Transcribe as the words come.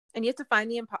And you have to find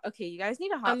me okay, you guys need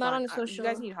to hop on. I'm not on social. You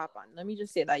guys need to hop on. Let me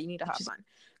just say that. You need to hop on.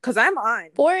 Because I'm on.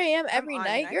 4 a.m. every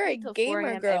night? You're a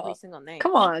gamer girl. Every single night.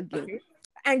 Come on. Okay.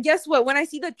 And guess what? When I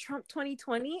see the Trump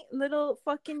 2020 little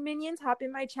fucking minions hop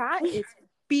in my chat, it's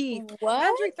beef. What?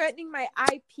 Mans are threatening my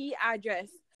IP address.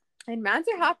 And mans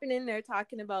are hopping in there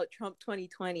talking about Trump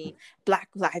 2020. Black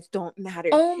lives don't matter.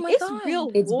 Oh my God. It's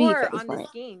real war on this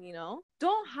game, you know?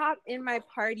 Don't hop in my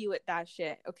party with that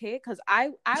shit, okay? Because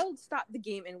I'll stop the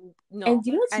game and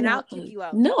I'll kick you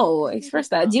out. No, express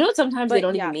that. Do you know what sometimes they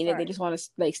don't even mean it? They just want to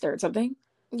like start something.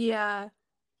 Yeah.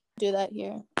 Do that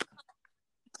here.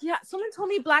 Yeah, someone told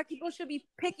me black people should be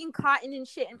picking cotton and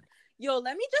shit. And, yo,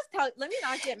 let me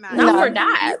not get mad. Not for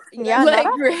that. Yeah, like,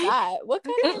 not for that. What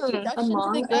kind of introduction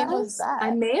to the game was that? I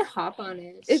may hop on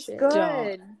it. It's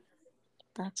good.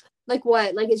 That's like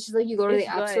what? Like it's just like you go to the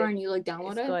app store and you like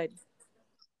download it. Good.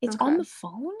 It's on the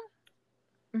phone.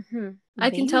 Mm-hmm. I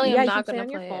can tell you, I'm not gonna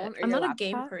play play phone it. or I'm your not laptop. a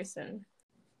game person.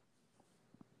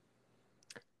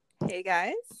 Hey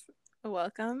guys.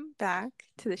 Welcome back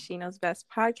to the She Knows Best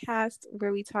podcast,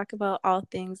 where we talk about all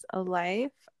things alive.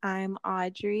 I'm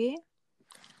Audrey.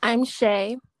 I'm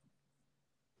Shay.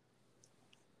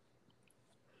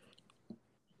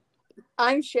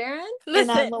 I'm Sharon.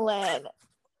 And I'm Milan.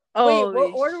 Oh, wait,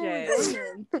 what order were we going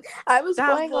in? I was that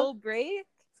going whole break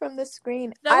from the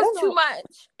screen. That was too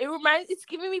much. It's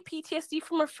giving me PTSD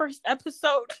from our first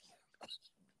episode.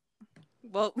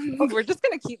 Well, we're just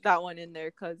gonna keep that one in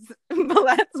there because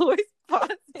Milan's always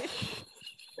pausing.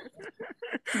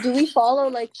 Do we follow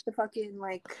like the fucking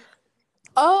like?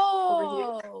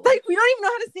 Oh, like we don't even know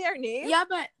how to say our name. Yeah,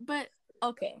 but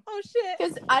okay. Oh shit.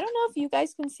 Because I don't know if you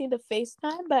guys can see the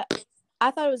FaceTime, but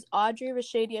I thought it was Audrey,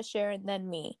 Rashadia, Sharon, then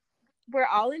me. We're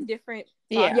all in different.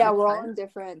 Yeah, we're all in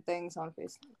different things on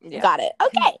FaceTime. Yeah. Got it.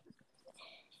 Okay.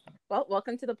 Well,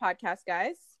 welcome to the podcast,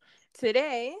 guys.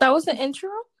 Today. That was the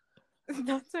intro?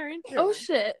 That's our intro. Oh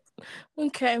shit.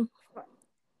 Okay.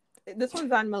 This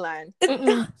one's on Milan.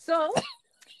 So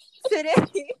today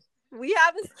we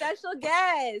have a special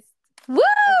guest. Woo!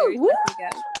 Woo!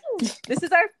 Guest. This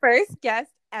is our first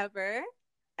guest ever.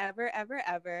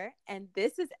 And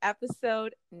this is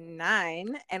episode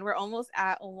 9, and we're almost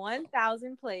at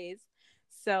 1,000 plays.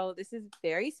 So this is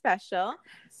very special.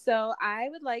 So I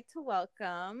would like to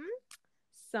welcome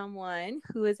someone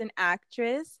who is an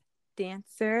actress,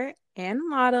 dancer, and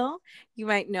model. You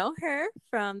might know her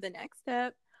from The Next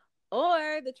Step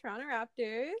or the Toronto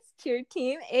Raptors cheer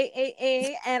team,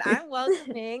 AAA, and I'm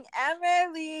welcoming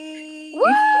Emmerly.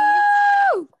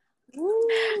 Woo!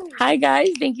 Woo! Hi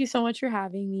guys, thank you so much for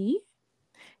having me.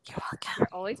 You're welcome. You're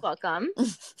always welcome.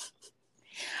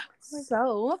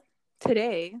 So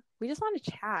today we just want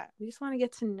to chat. We just want to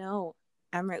get to know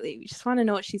Emmerly. We just want to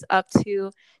know what she's up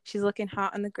to. She's looking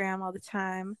hot on the gram all the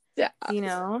time. Yeah. You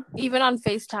know? Even on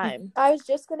FaceTime. I was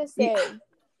just gonna say,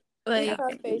 like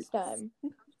on FaceTime.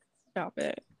 Stop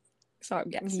it. Stop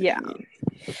guessing. Yeah.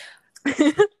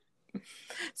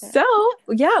 So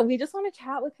yeah, we just want to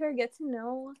chat with her, get to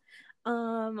know.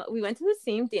 We went to the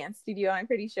same dance studio, I'm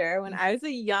pretty sure, when I was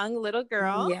a young little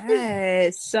girl.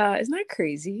 Yes. Isn't that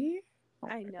crazy?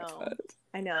 I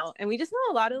know. And we just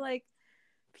know a lot of like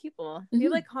people. We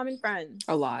have like common friends.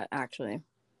 A lot, actually.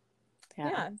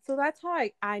 Yeah. So that's how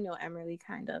I know Emmerly,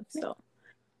 kind of. So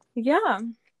yeah.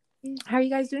 How are you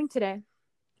guys doing today?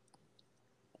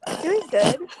 Doing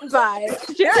good. Bye.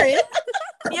 Sharon.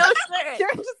 Yo,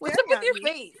 Sharon. What's up with your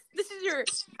face? This is your.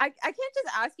 I can't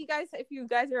just ask you guys if you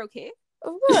guys are okay.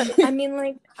 Of course. I mean,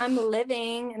 like, I'm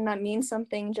living, and that means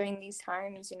something during these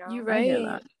times, you know? You're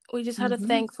right. We just had a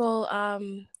thankful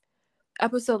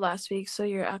episode last week, so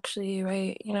you're actually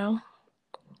right, you know?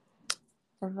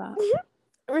 For that.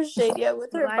 Rashadia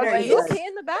with her. Are you okay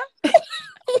in the back?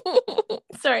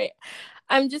 Sorry.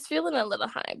 I'm just feeling a little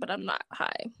high, but I'm not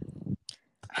high.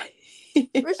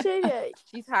 Rashadia.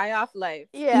 She's high off life.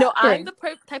 Yeah. No, I'm the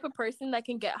type of person that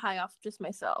can get high off just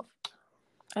myself.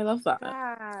 I love that.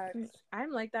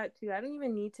 I'm like that too. I don't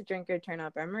even need to drink or turn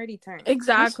up. I'm already turned.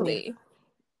 Exactly.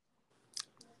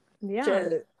 Yeah.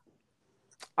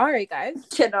 All right, guys.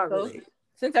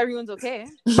 Since everyone's okay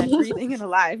and breathing and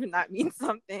alive, and that means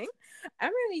something,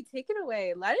 Emmerly, take it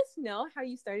away. Let us know how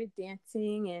you started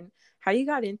dancing and how you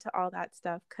got into all that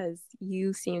stuff, because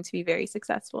you seem to be very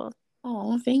successful.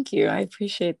 Oh, thank you. I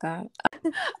appreciate that.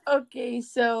 Okay,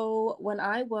 so when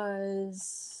I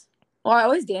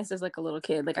always danced as like a little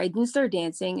kid. Like I didn't start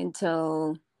dancing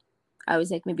until I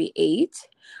was like maybe 8.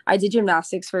 I did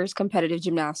gymnastics first, competitive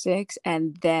gymnastics,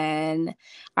 and then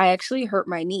I actually hurt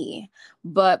my knee.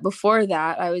 But before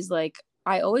that, I always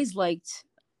liked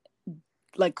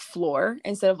like floor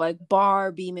instead of like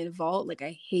bar, beam, and vault. Like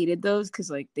I hated those because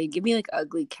like they give me like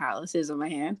ugly calluses on my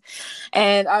hand.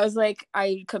 And I was like,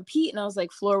 I compete, and I was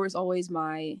like, floor was always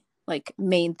my like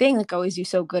main thing. Like I always do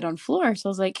so good on floor. So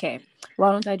I was like, okay,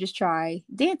 why don't I just try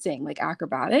dancing, like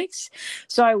acrobatics?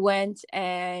 So I went,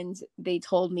 and they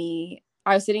told me,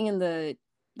 I was sitting in the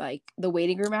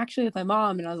waiting room actually with my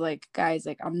mom, and I was like, guys,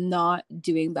 like I'm not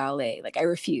doing ballet. Like I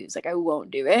refuse. Like I won't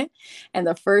do it. And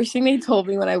the first thing they told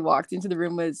me when I walked into the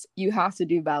room was, you have to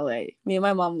do ballet. Me and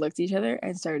my mom looked at each other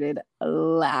and started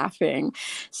laughing.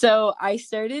 So I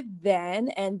started then,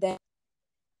 and then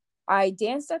I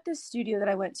danced at the studio that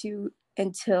I went to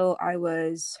until I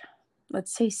was,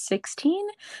 let's say, 16.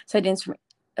 So I danced for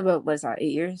about, what is that, 8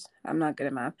 years? I'm not good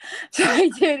at math. So I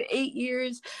did 8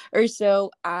 years or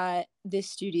so at this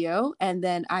studio, and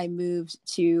then I moved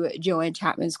to Joanne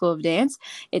Chapman School of Dance.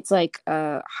 It's like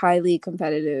a highly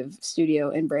competitive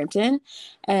studio in Brampton.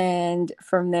 And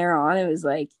from there on, it was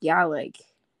like, yeah, like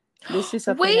this is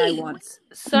something I want.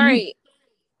 Sorry.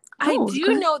 I Oh,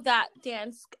 do know that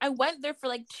dance. I went there for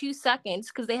like 2 seconds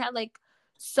because they had like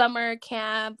summer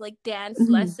camp, like dance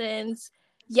lessons.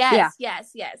 Yes.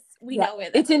 We know where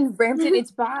that it's in Brampton.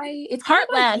 It's kind of by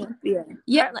Heartland. Campion.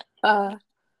 Yeah. Heartland.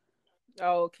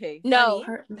 Okay. No.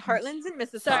 Honey, Heartland's in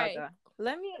Mississauga. Sorry.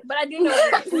 But I do know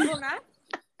where it is. Google Maps.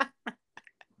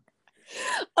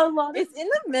 It's in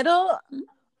the middle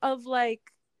of like,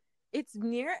 it's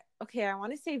near. Okay, I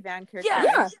want to say Vancouver.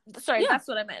 Yeah. Sorry, that's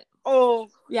what I meant. Oh,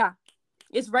 yeah.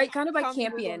 It's right kind of by From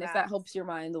Campion, Google if that helps your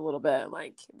mind a little bit,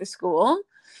 like the school.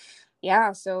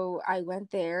 Yeah, so I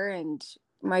went there, and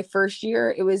my first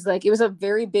year, it was a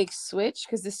very big switch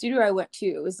because the studio I went to,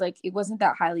 it was like, it wasn't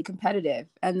that highly competitive.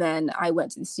 And then I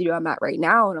went to the studio I'm at right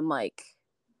now, and I'm like,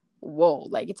 whoa,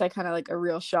 like it's like kind of like a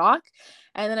real shock.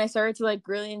 And then I started to like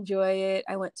really enjoy it.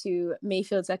 I went to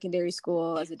Mayfield Secondary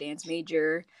School as a dance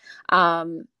major.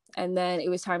 And then it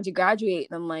was time to graduate,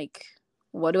 and I'm like,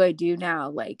 what do I do now?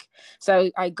 Like,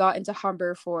 so I got into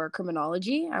Humber for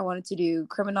criminology. I wanted to do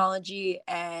criminology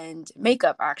and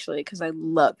makeup actually because I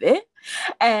love it.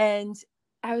 And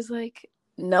I was like,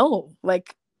 no,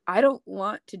 like I don't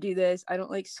want to do this. I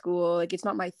don't like school. Like it's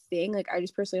not my thing. Like I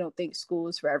just personally don't think school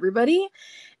is for everybody.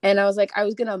 And I was like, I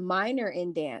was gonna minor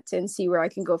in dance and see where I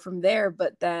can go from there.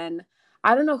 But then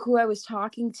I don't know who I was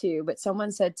talking to, but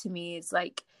someone said to me, it's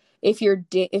like, if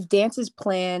dance is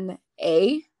plan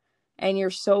A, and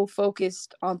you're so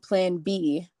focused on plan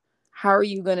B, how are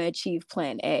you going to achieve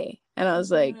plan A? And I was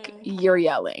like, you're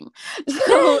yelling.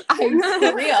 So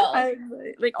For real.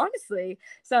 like, honestly.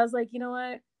 So I was like, you know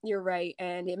what? You're right.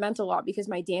 And it meant a lot because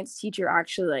my dance teacher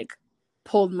actually like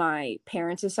pulled my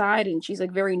parents aside, and she's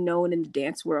like very known in the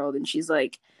dance world. And she's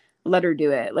like, let her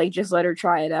do it. Like, just let her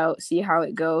try it out, see how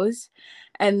it goes.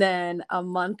 And then a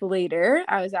month later,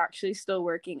 I was actually still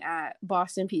working at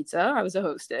Boston Pizza. I was a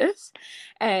hostess,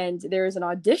 and there was an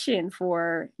audition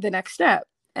for the next step,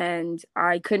 and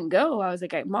I couldn't go. I was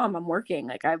like, Mom, I'm working.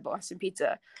 Like, I have Boston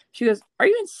Pizza. She goes, are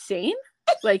you insane?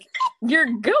 Like, you're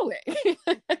going.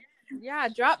 Yeah,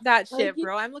 drop that shit,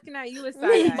 bro. I'm looking at you as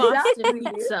side-eye. Boston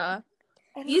Pizza.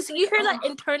 You hear that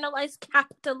internalized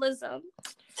capitalism?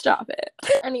 Stop it.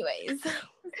 Anyways.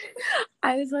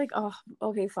 I was like, oh,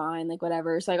 okay, fine, like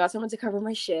whatever. So I got someone to cover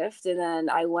my shift, and then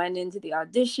I went into the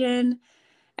audition,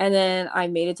 and then I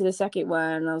made it to the second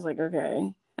one, and I was like,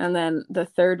 okay. And then the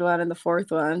third one and the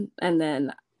fourth one, and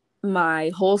then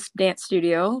my whole dance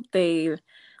studio, they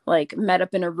like met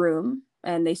up in a room,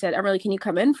 and they said, Emmerly, can you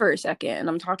come in for a second? And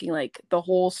I'm talking like the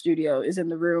whole studio is in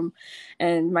the room,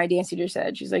 and my dance teacher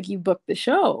said, she's like, you booked the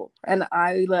show. And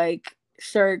I like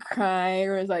started crying,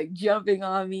 or was like jumping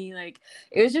on me. Like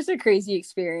it was just a crazy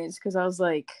experience because I was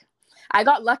like, I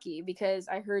got lucky because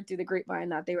I heard through the grapevine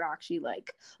that they were actually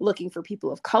like looking for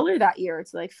people of color that year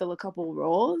to like fill a couple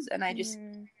roles, and I just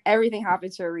everything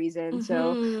happens for a reason.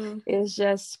 So it was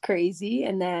just crazy.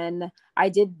 And then I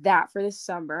did that for the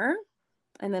summer.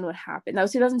 And then what happened? That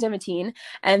was 2017.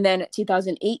 And then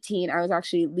 2018, I was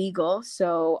actually legal,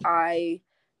 so I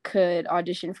could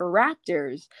audition for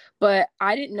Raptors, but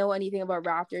I didn't know anything about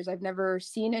Raptors. I've never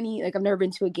seen any, like I've never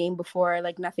been to a game before,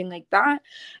 like nothing like that.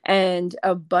 And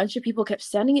a bunch of people kept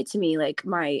sending it to me. Like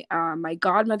my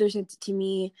godmother sent it to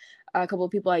me. A couple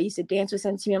of people I used to dance with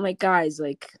sent it to me. I'm like, guys,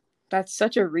 like that's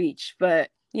such a reach. But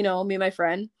you know, me and my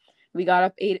friend, we got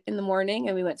up 8 a.m.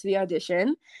 and we went to the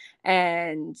audition.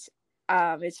 And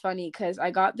it's funny because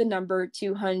I got the number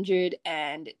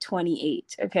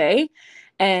 228. Okay.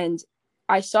 And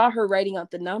I saw her writing out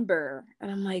the number,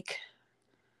 and I'm like,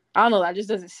 I don't know, that just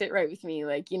doesn't sit right with me.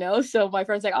 Like, you know, so my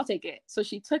friend's like, I'll take it. So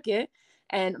she took it,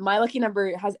 And my lucky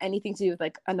number has anything to do with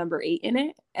like a number 8 in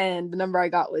it. And the number I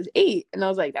got was 8. And I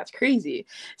was like, that's crazy.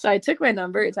 So I took my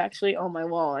number. It's actually on my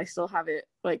wall. I still have it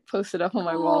like posted up on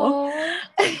my wall.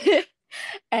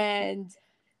 And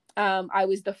I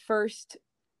was the first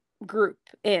group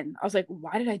in. I was like,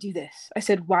 why did I do this? I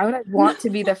said, why would I want to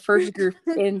be the first group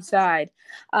inside?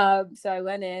 So I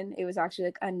went in. It was actually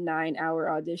like a 9-hour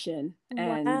audition,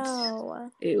 and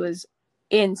it was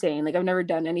insane. Like, I've never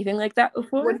done anything like that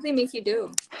before. What did they make you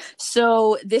do?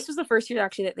 So this was the first year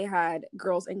actually that they had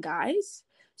girls and guys.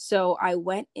 So I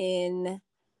went in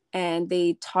and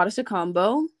they taught us a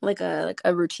combo, like a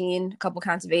routine, a couple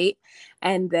counts of 8,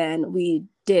 and then we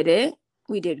did it.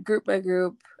 We did group by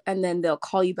group, and then they'll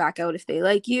call you back out if they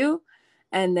like you,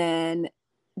 and then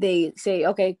they say,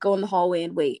 okay, go in the hallway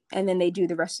and wait, and then they do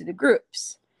the rest of the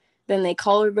groups. Then they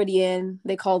call everybody in.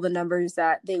 They call the numbers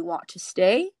that they want to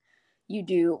stay. You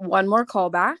do one more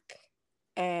callback,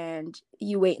 and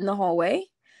you wait in the hallway.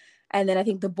 And then I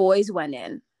think the boys went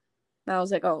in. And I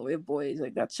was like, oh, we have boys.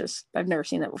 Like, that's just, I've never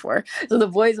seen that before. So the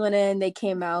boys went in, they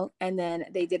came out, and then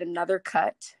they did another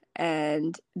cut.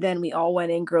 And then we all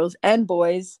went in, girls and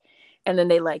boys. And then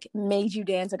they like made you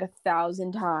dance like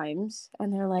 1,000 times.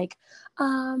 And they're like,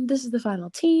 this is the final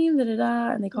team, da da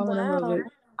da. And they call the number.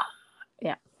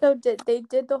 Yeah. So they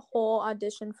did the whole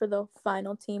audition for the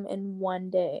final team in one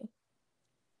day?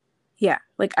 Yeah.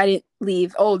 Like, I didn't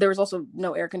leave. Oh, there was also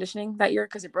no air conditioning that year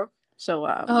because it broke. So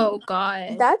oh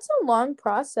god, that's a long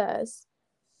process.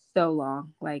 So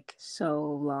long, like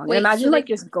so long. Wait, imagine so like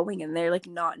just going in there like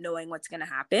not knowing what's gonna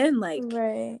happen. Like,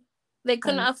 right, they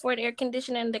couldn't afford air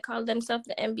conditioning and they called themselves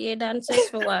the NBA dancers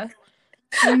for what?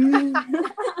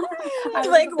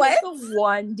 like, what? The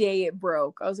one day it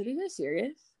broke, I was like, are you guys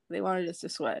serious? They wanted us to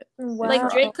sweat. Wow. Like,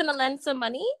 Drake couldn't lend some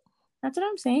money? That's what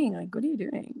I'm saying. Like, what are you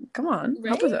doing? Come on,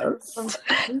 Right? help us out.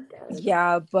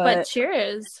 Yeah, but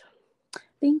cheers.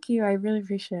 Thank you. I really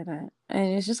appreciate it.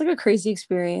 And it's just like a crazy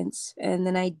experience. And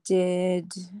then I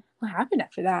did, what happened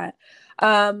after that?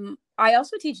 I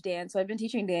also teach dance. So I've been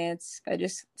teaching dance. I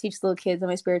just teach little kids in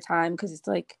my spare time because it's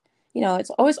like, you know, it's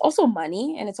always also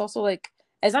money. And it's also like,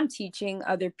 as I'm teaching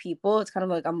other people, it's kind of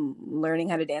like I'm learning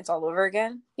how to dance all over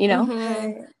again, you know?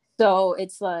 Mm-hmm. So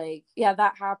it's like, yeah,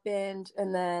 that happened.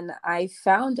 And then I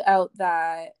found out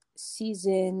that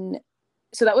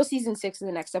so that was season 6 of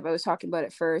the next step I was talking about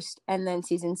at first. And then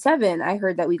season 7, I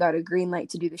heard that we got a green light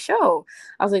to do the show.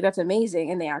 I was like, that's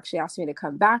amazing. And they actually asked me to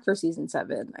come back for season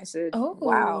 7. I said,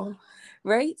 wow.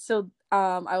 Right. So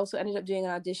I also ended up doing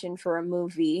an audition for a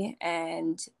movie,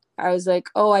 and I was like,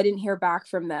 oh, I didn't hear back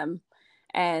from them.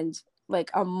 And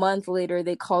like a month later,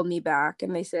 they called me back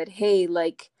and they said, hey,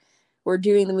 like, we're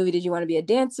doing the movie. Did you want to be a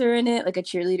dancer in it? Like a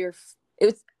cheerleader? It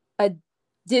was a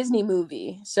Disney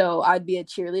movie, so I'd be a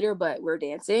cheerleader, but we're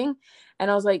dancing.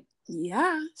 And I was like,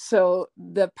 yeah. So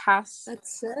that's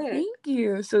sick. Thank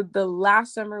you. So the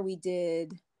last summer we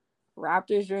did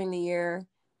Raptors during the year.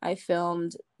 I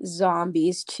filmed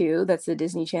Zombies 2. That's the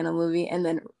Disney Channel movie. And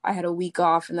then I had a week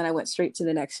off, and then I went straight to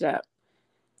the next step.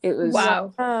 It was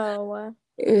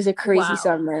It was a crazy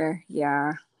summer.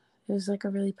 Yeah. It was like a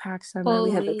really packed summer. Holy.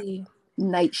 We had like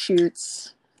night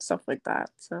shoots, stuff like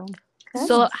that. So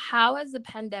how has the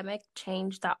pandemic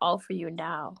changed that all for you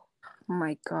now? Oh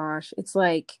my gosh. It's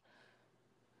like,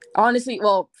 honestly,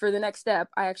 well, for the next step,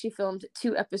 I actually filmed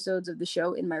 2 episodes of the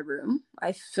show in my room.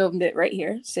 I filmed it right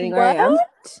here, sitting where I am.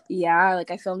 Yeah,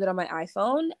 like I filmed it on my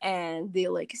iPhone, and they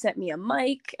like sent me a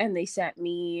mic, and they sent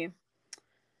me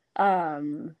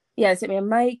they sent me a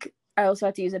mic. I also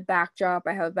had to use a backdrop.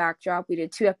 I have a backdrop. We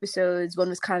did 2 episodes. One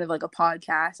was kind of like a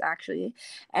podcast, actually.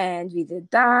 And we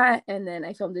did that. And then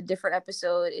I filmed a different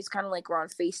episode. It's kind of like we're on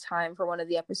FaceTime for one of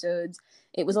the episodes.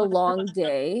 It was a long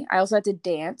day. I also had to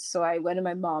dance. So I went in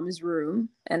my mom's room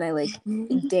and I like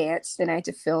danced, and I had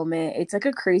to film it. It's like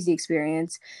a crazy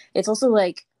experience. It's also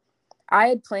like, I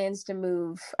had plans to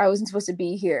move. I wasn't supposed to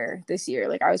be here this year.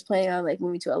 Like, I was planning on like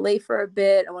moving to LA for a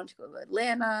bit. I wanted to go to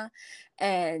Atlanta,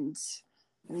 and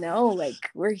no, like,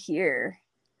 we're here.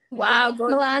 Wow,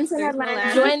 Milan's in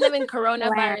Atlanta. Join them in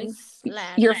coronavirus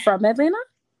land. You're from Atlanta?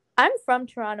 I'm from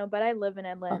Toronto, but I live in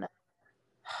Atlanta.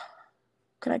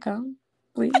 Could I come,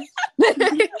 please?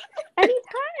 Anytime.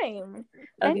 Okay.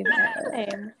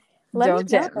 Anytime.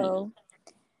 Let me know.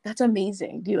 That's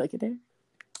amazing. Do you like it there?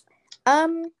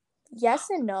 Yes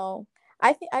and no.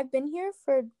 I think I've been here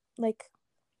for like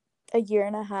a year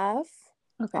and a half,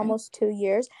 almost 2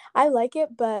 years. I like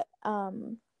it, but I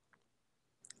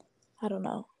don't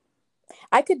know.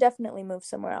 I could definitely move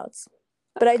somewhere else,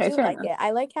 but I do like it.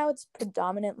 I like how it's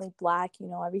predominantly Black. You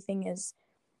know, everything is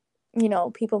you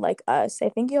know, people like us. I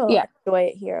think you'll enjoy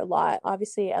it here a lot.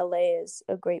 Obviously, LA is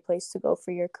a great place to go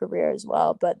for your career as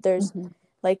well. But there's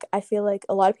like, I feel like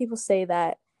a lot of people say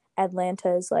that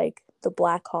Atlanta is like the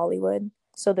Black Hollywood.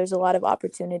 So there's a lot of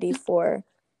opportunity for,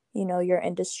 you know, your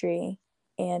industry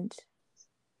and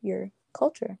your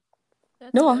culture.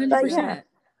 No, 100%. But yeah,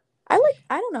 I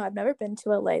don't know, I've never been to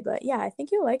LA, but yeah, I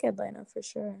think you'll like Atlanta for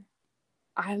sure.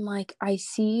 I'm like, I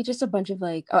see just a bunch of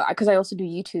like, because I also do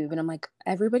YouTube, and I'm like,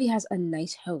 everybody has a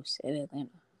nice house in Atlanta.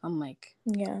 I'm like,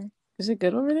 yeah, is it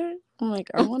good over there? I'm like,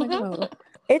 I want to go.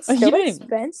 It's still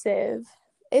expensive.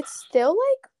 It's still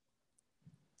like,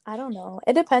 I don't know.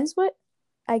 It depends what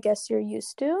I guess you're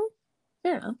used to.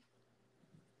 Yeah.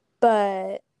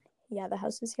 But yeah, the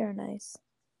houses here are nice.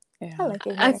 Yeah. I like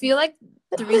it here. I feel like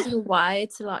the reason why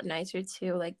it's a lot nicer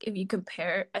too, like if you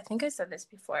compare, I think I said this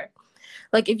before,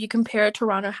 like if you compare a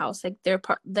Toronto house, like they're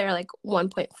like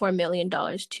 $1.4 million,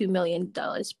 $2 million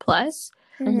plus.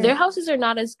 Their houses are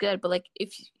not as good, but like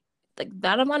if like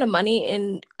that amount of money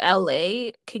in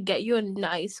LA could get you a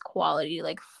nice quality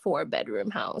like 4-bedroom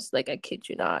house. Like I kid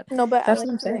you not. No, but that's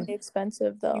really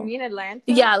expensive though. You mean Atlanta?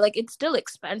 Yeah, like it's still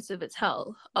expensive as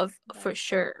hell. For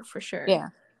sure. Yeah.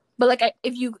 But like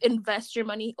if you invest your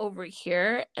money over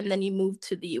here and then you move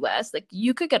to the US, like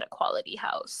you could get a quality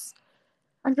house.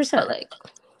 100%. But like,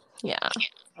 yeah.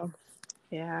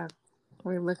 Yeah.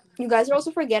 You guys are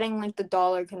also forgetting like the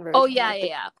dollar conversion. Oh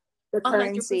yeah. The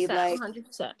currency, 100%, like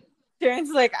 100%.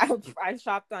 Sharon's like, I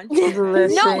shopped on cheap.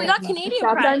 No, we got Canadian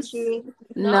price.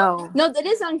 No, that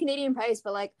is on Canadian price,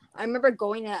 but like I remember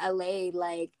going to LA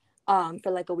like for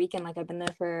like a weekend. Like I've been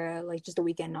there for like just a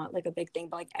weekend, not like a big thing,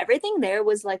 but like everything there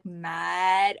was like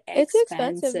mad expensive. It's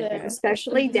expensive there,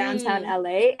 especially downtown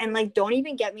LA. And like don't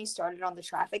even get me started on the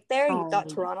traffic there. You thought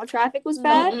Toronto traffic was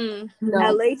bad? No.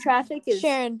 LA traffic is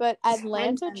Sharon, but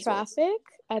Atlanta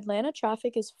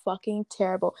traffic is fucking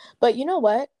terrible. But you know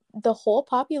what? The whole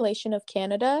population of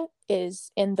Canada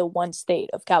is in the one state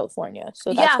of California,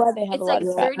 so that's why they have a lot of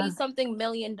 30-something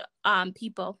million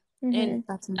people in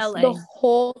LA. The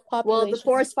whole population. Well, the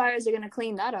forest fires are gonna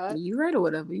clean that up. You right or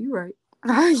whatever. You right.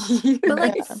 But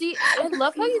like, see, I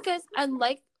love how you guys.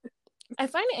 I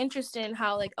find it interesting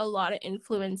how like a lot of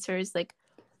influencers like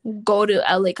go to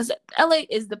LA because LA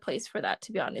is the place for that.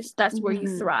 To be honest, that's where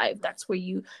you thrive. That's where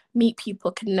you meet people,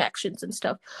 connections, and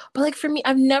stuff. But like for me,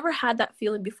 I've never had that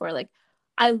feeling before. Like,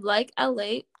 I like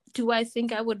LA. Do I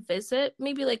think I would visit?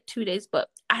 Maybe like 2 days, but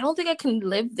I don't think I can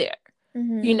live there.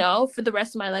 You know, for the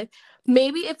rest of my life.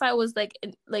 Maybe if I was like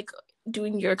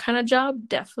doing your kind of job,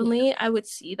 definitely I would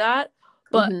see that.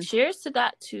 But cheers to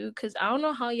that too, because I don't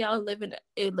know how y'all live in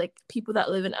like people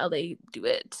that live in LA do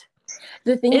it.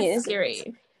 The thing is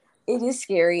scary. It is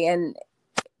scary, and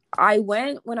I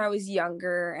went when I was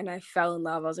younger and I fell in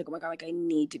love. I was like, oh my God, like I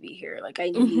need to be here. Like I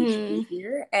need to be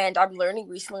here. And I'm learning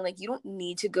recently, like you don't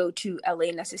need to go to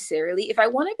LA necessarily. If I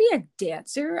want to be a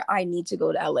dancer, I need to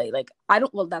go to LA. Like I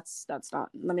don't, well, that's not,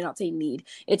 let me not say need.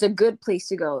 It's a good place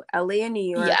to go. LA and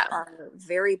New York are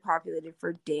very populated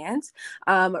for dance.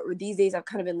 These days I've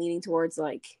kind of been leaning towards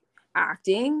like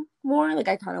acting more. Like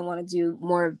I kind of want to do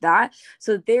more of that.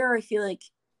 So there I feel like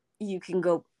you can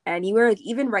go anywhere, like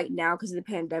even right now because of the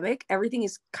pandemic, everything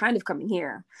is kind of coming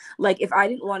here. Like if I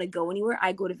didn't want to go anywhere,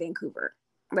 I go to Vancouver,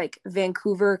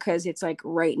 because it's like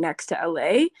right next to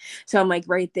LA. So I'm like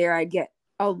right there, I get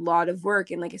a lot of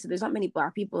work. And like I said, there's not many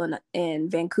Black people in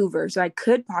Vancouver, so I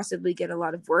could possibly get a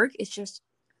lot of work. It's just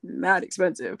mad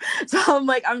expensive. So I'm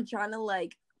like, I'm trying to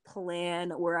like plan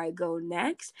where I go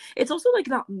next. It's also like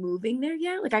not moving there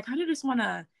yet. Like I kind of just want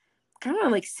to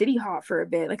like city hop for a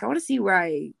bit. Like I want to see where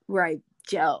I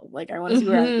gel. Like I want to see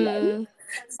where I blend.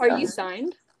 Are you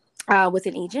signed with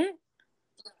an agent?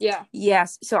 Yeah.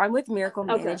 Yes. So I'm with Miracle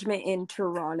Management in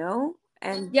Toronto,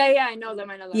 and yeah, I know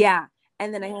them. Yeah,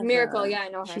 and then I have Miracle. Yeah, I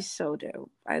know her. She's so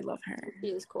dope. I love her. She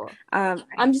is cool.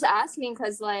 I'm just asking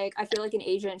because like I feel like an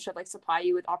agent should like supply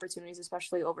you with opportunities,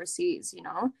 especially overseas. You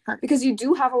know, because you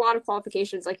do have a lot of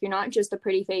qualifications. Like you're not just a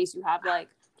pretty face. You have like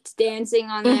dancing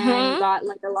on there and you got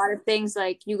like a lot of things,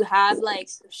 like you have like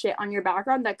shit on your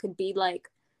background that could be like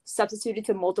substituted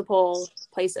to multiple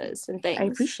places and things. I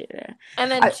appreciate it. And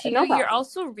then you're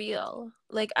also real.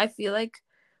 Like I feel like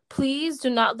please do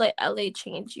not let LA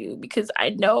change you, because I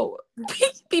know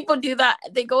people do that.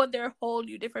 They go in their whole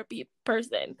new different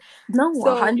person. No,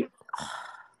 so 100.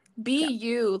 Be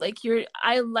you. Like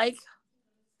I like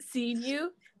seeing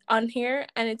you on here,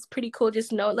 and it's pretty cool.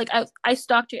 Just know, like I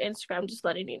stalked your Instagram, just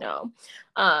letting you know.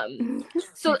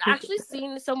 So actually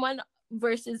seeing someone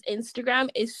versus Instagram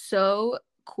is so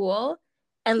cool,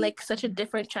 and like such a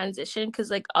different transition, because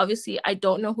like obviously I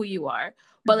don't know who you are,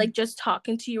 but like just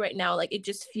talking to you right now, like it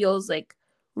just feels like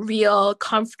real,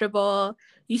 comfortable.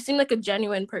 You seem like a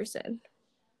genuine person.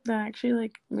 That actually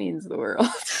like means the world.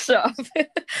 Stop.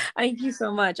 Thank you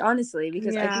so much, honestly,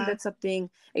 because I think that's something,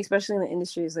 especially in the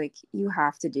industry, is like you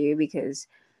have to do, because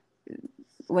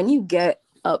when you get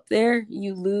up there,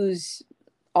 you lose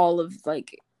all of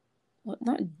like, what,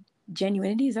 not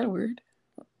genuinity, is that a word?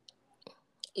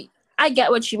 I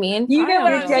get what you mean. You get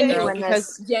what I'm saying,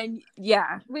 genuineness. because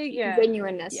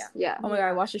Genuineness. Yeah. Oh my god,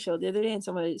 I watched a show the other day and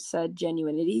somebody said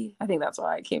genuinity. I think that's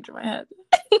why it came to my head.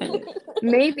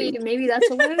 Maybe that's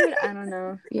a word. I don't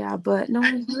know. Yeah, but no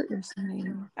one heard you're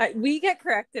saying. We get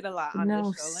corrected a lot on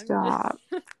No, this show. stop.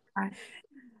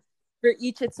 For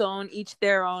each its own, each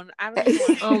their own. I don't even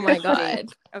want to Oh my god.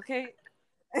 Okay.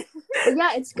 But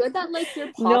yeah, it's good that like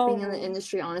you're popping in the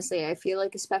industry, honestly. I feel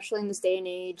like especially in this day and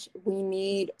age, we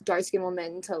need dark-skinned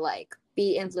women to like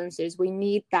be influencers. We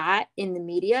need that in the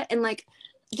media. And like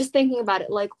just thinking about it,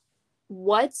 like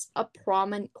who is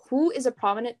a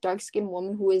prominent dark-skinned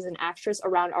woman who is an actress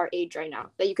around our age right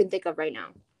now that you can think of right now?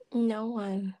 No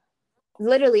one.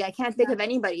 Literally, I can't think of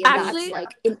anybody, and Actually, that's like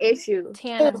an issue.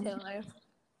 Tana Taylor.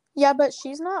 Yeah, but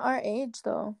she's not our age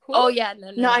though. Oh yeah,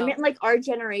 no. I meant like our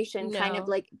generation, kind of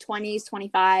like 20s,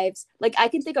 25s. Like I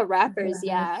can think of rappers,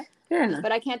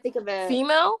 but I can't think of a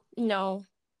female. No.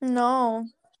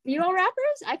 Female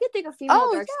rappers? I could think of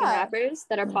female dark-skinned rappers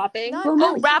that are popping.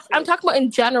 Rap. I'm talking about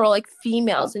in general, like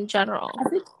females in general. I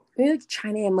think maybe like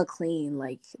China and McLean,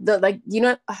 like there's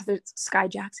Sky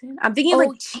Jackson. I'm thinking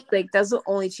like that's the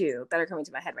only two that are coming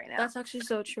to my head right now. That's actually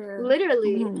so true.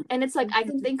 Literally, and it's like I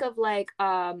can think of like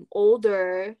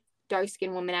older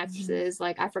dark-skinned women actresses.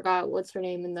 Like I forgot what's her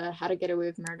name in the How to Get Away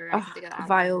with Murder. I can think of that.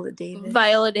 Viola Davis.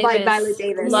 Viola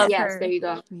Davis. Love her. There you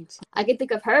go. I can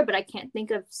think of her, but I can't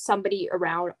think of somebody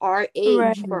around our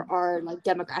age for our like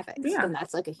demographics. Yeah. And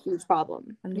that's like a huge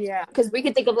problem. Yeah. Because we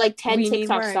can think of like 10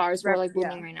 TikTok stars who are like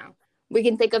booming right now. We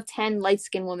can think of 10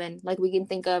 light-skinned women. Like we can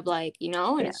think of like,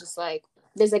 and it's just like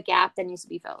there's a gap that needs to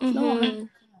be filled. Mm-hmm.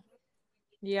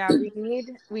 Yeah,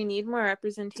 we need more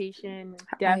representation,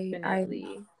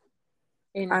 definitely.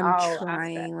 I'm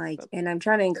trying and I'm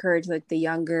trying to encourage like the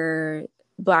younger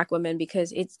Black women,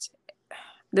 because it's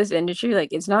this industry,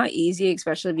 like it's not easy,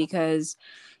 especially because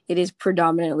it is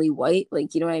predominantly white,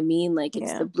 like, you know what I mean, like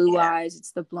it's the blue eyes,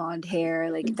 it's the blonde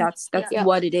hair, like that's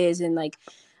what it is. And like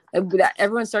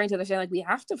everyone's starting to understand, like we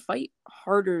have to fight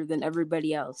harder than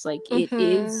everybody else, like it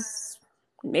is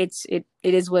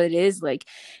what it is, like.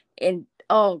 And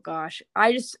oh gosh,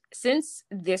 I just, since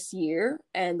this year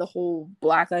and the whole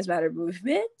Black Lives Matter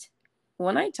movement,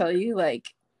 when I tell you,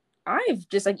 like, I've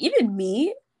just, like, even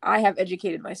me, I have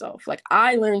educated myself. Like,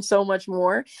 I learned so much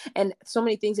more, and so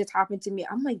many things that's happened to me.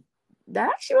 I'm like, that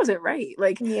actually wasn't right.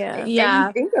 Like, and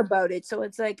you think about it. So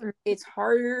it's like, it's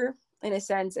harder in a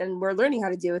sense, and we're learning how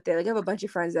to deal with it. Like, I have a bunch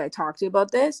of friends that I talk to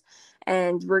about this,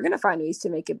 and we're going to find ways to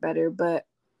make it better, but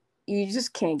you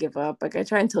just can't give up. Like I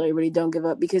try and tell everybody, don't give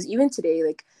up, because even today,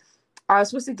 like I was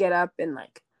supposed to get up and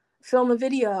like film a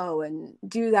video and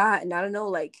do that, and I don't know,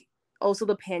 like also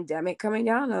the pandemic coming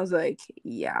down, and I was like,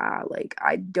 yeah, like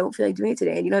I don't feel like doing it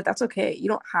today. And you know what, that's okay. You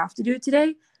don't have to do it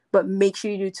today, but make sure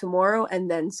you do tomorrow and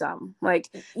then some. Like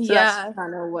that's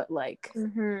kind of what like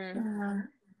I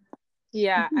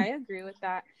agree with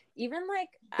that. Even like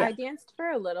I danced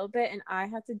for a little bit and I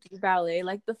had to do ballet.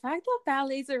 Like the fact that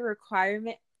ballet is a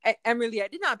requirement. Emmerly, I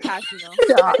did not pass,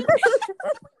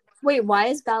 Wait, why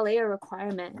is ballet a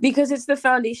requirement? Because it's the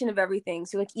foundation of everything.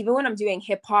 So like even when I'm doing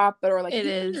hip hop, or like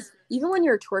even when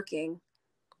you're twerking,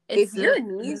 if your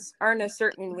knees aren't a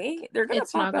certain way, they're gonna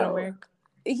pop out. Work.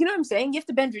 You know what I'm saying? You have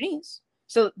to bend your knees.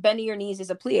 So bending your knees is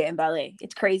a plie in ballet.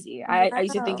 It's crazy. I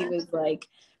used to think it was like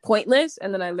pointless,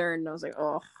 and then I learned, and I was like,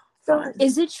 oh. So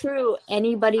is it true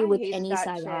anybody with any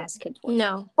size ass can twerk?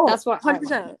 No. That's what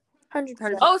 100%.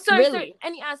 100%. Oh, sorry.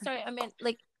 Any ass? Sorry, I meant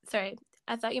like. Sorry,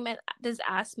 I thought you meant does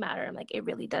ass matter? I'm like, it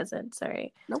really doesn't.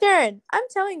 Sorry. Nope. Darren, I'm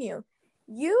telling you,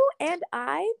 you and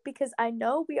I, because I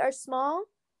know we are small,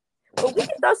 but we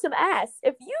can throw some ass.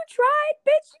 If you tried,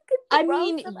 bitch, you can. I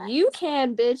mean, you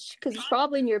can, bitch, because it's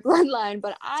probably in your bloodline,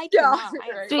 but I cannot.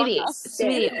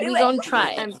 Sweetie, we gonna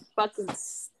try. I'm fucking.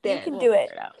 You can do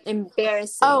it.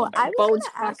 Embarrassing. Oh, I was bones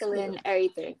crackling,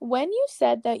 everything. When you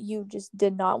said that you just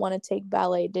did not want to take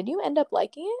ballet, did you end up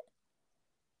liking it?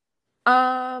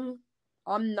 I'm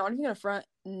not even gonna front.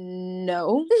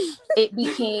 No, it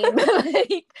became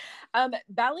like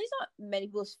ballet's not many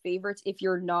people's favorites if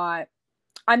you're not.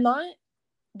 I'm not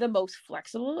the most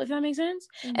flexible, if that makes sense.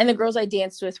 Mm-hmm. And the girls I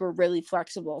danced with were really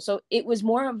flexible, so it was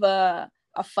more of a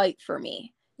fight for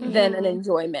me. than an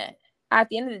enjoyment. At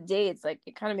the end of the day, it's like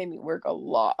it kind of made me work a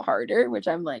lot harder, which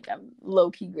I'm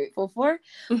low-key grateful for.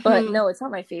 But no, it's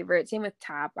not my favorite. Same with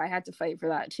tap. I had to fight for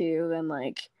that too. And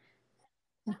like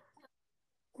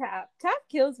tap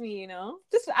kills me, you know.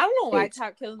 Just I don't know why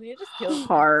tap kills me. It just kills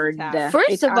hard. me. Tap.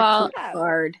 First of all,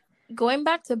 hard. Going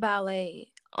back to ballet,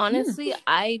 honestly,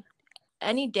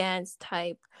 any dance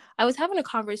type. I was having a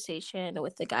conversation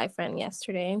with a guy friend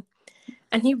yesterday,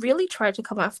 and he really tried to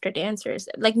come after dancers,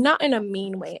 like not in a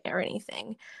mean way or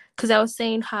anything, because I was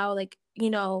saying how, like,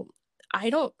 you know,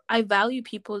 I value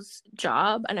people's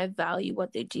job and I value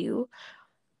what they do,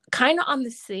 kind of on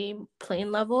the same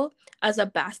plane level as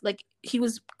like he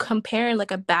was comparing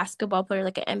like a basketball player,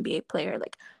 like an NBA player,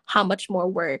 like how much more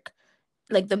work,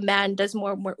 like the man does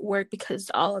more work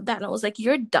because all of that. And I was like,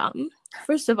 you're dumb.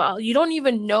 First of all, you don't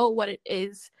even know what it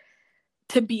is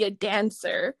to be a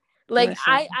dancer. Like, listen.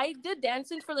 I did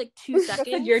dancing for like 2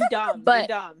 seconds. You're dumb. But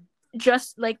you're dumb.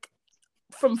 Just like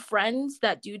from friends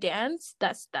that do dance,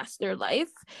 that's their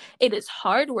life. It is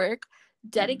hard work,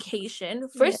 dedication.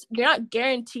 First, you're not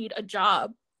guaranteed a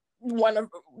job.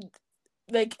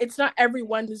 Like, it's not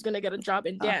everyone who's gonna get a job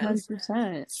in dance.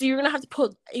 100%. So you're gonna have to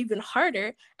pull even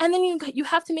harder, and then you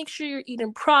have to make sure you're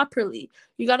eating properly.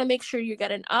 You got to make sure you're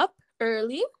getting up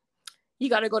early. You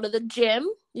got to go to the gym.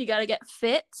 You got to get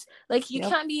fit. Like, you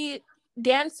can't be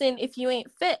dancing if you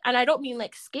ain't fit. And I don't mean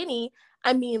like skinny.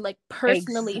 I mean like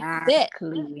personally fit.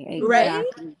 Right?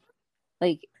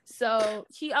 Like, so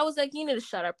I was like, you need to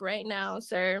shut up right now,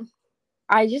 sir.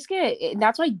 I just get it.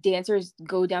 That's why dancers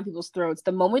go down people's throats.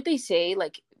 The moment they say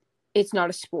like it's not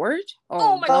a sport.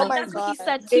 Oh my god, that's what he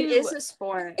said too. It is a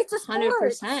sport. It's a sport.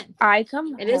 100%. I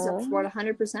come It is a sport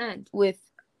 100%.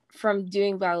 From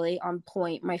doing ballet on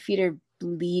point, my feet are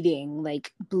bleeding.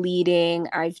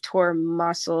 I've tore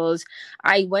muscles.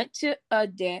 I went to a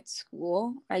dance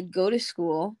school. I'd go to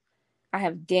school. I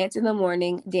have dance in the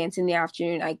morning, dance in the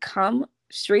afternoon. I come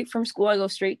straight from school. I go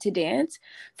straight to dance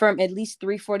from at least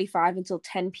 3:45 until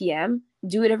 10 p.m.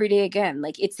 Do it every day again.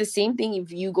 Like, it's the same thing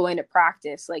if you go into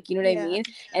practice. Like, you know what I mean?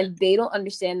 And they don't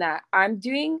understand that I'm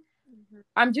doing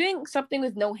something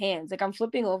with no hands. Like, I'm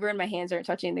flipping over and my hands aren't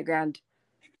touching the ground.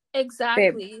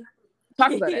 Exactly. Babe,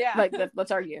 talk about it. Like,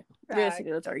 let's argue.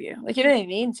 Realistically, let's argue. Like, you know what I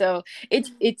mean? So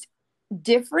it's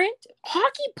different.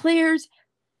 Hockey players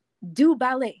do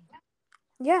ballet.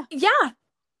 Yeah.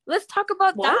 Let's talk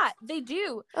about that. They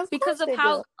do. Because of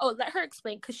how do. Oh, let her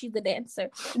explain, because she's the dancer.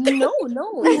 No.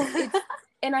 It's,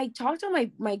 and I talked to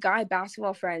my guy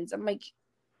basketball friends. I'm like,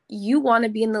 you want to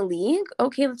be in the league?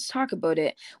 Okay, let's talk about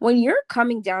it. When you're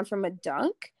coming down from a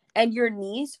dunk and your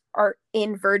knees are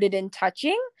inverted and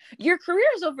touching, your career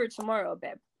is over tomorrow,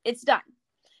 babe. It's done.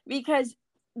 Because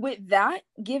with that,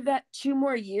 give that 2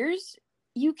 more years,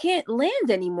 you can't land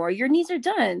anymore. Your knees are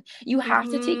done. You have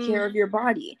to take care of your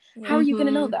body. How are you going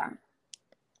to know that?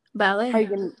 Ballet. How are you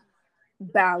going to...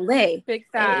 Ballet. Big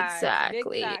facts.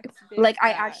 Exactly. Like,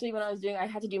 I actually, when I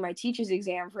had to do my teacher's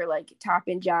exam for like tap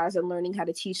and jazz and learning how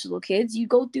to teach little kids. You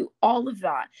go through all of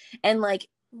that. And like,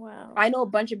 wow. I know a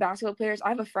bunch of basketball players. I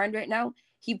have a friend right now.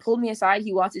 He pulled me aside.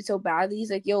 He wants it so badly.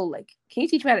 He's like, yo, like, can you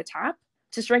teach me how to tap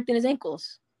to strengthen his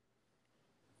ankles?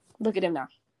 Look at him now.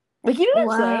 Like, you know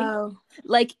what I'm saying?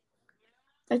 Like,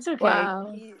 it's okay.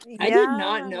 Wow. I did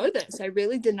not know this. I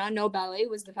really did not know ballet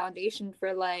was the foundation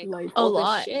for like a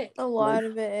lot. Shit. A lot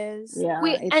of it is. Yeah.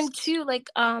 Wait, and too, like,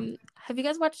 have you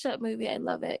guys watched that movie? I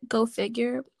love it. Go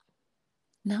Figure.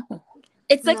 No.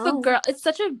 It's like the girl. It's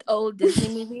such an old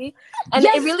Disney movie, and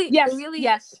it really.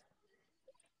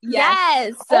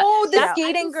 Yes. Oh, the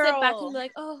skating girl. Sit back and be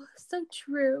like, oh, so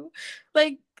true.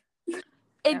 Like,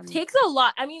 it takes a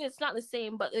lot. I mean, it's not the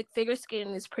same, but like figure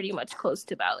skating is pretty much close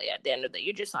to ballet. At the end of the day,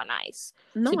 you're just on ice.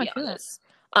 No, to be I feel honest.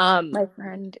 My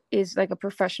friend is like a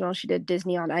professional. She did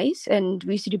Disney on Ice, and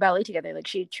we used to do ballet together. Like,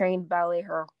 she trained ballet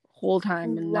her whole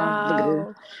time, and now look at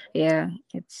her. Yeah,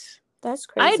 that's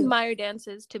crazy. I admire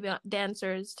dancers, to be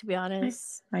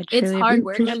honest. It's hard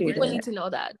work, and people need to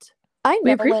know that. I know.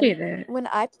 We appreciate it. When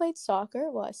I played soccer,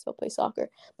 well, I still play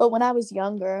soccer, but when I was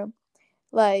younger,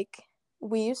 like,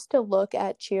 we used to look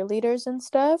at cheerleaders and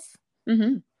stuff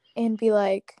and be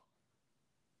like,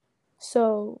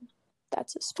 so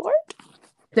that's a sport?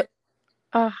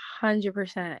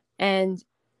 100%. And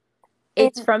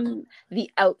it's from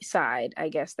the outside, I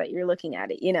guess, that you're looking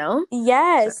at it, you know?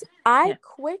 Yes. So, I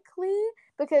quickly,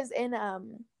 because in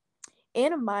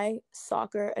my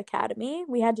soccer academy,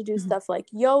 we had to do stuff like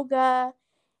yoga,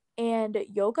 and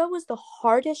yoga was the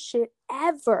hardest shit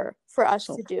ever for us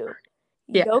to do.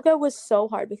 Yoga was so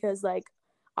hard because, like,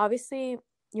 obviously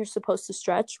you're supposed to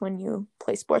stretch when you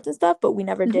play sports and stuff, but we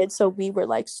never did. So we were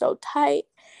like so tight.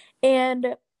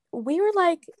 And we were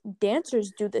like,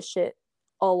 dancers do this shit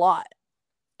a lot.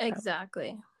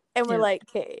 Exactly. And we're like,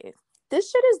 okay,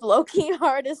 this shit is low-key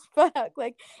hard as fuck.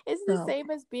 Like, it's the same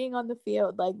as being on the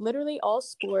field. Like, literally all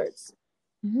sports,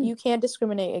 you can't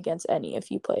discriminate against any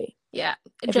if you play. Yeah.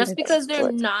 Just because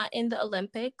they're not in the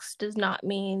Olympics does not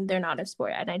mean they're not a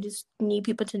sport. And I just need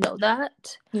people to know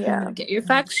that. Yeah. Get your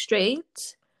facts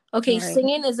straight. Okay,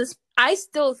 singing is I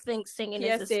still think singing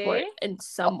is a sport and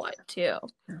somewhat too.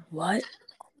 What?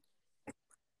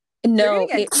 No,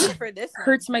 it for this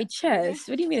hurts my chest.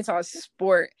 What do you mean it's all a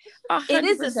sport? 100%. It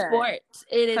is a sport.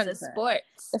 It is 100%. A sport.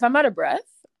 If I'm out of breath,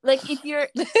 like if you're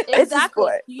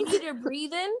exactly, you need to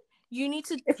breathe in. You need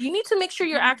to make sure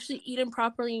you're actually eating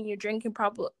properly and you're drinking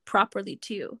properly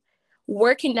too.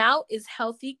 Working out is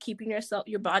healthy, keeping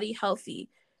your body healthy.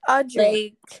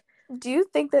 Audrey, do you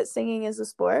think that singing is a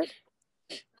sport?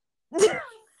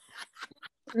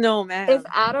 No, man. If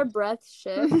out of breath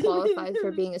shit qualifies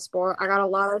for being a sport, I got a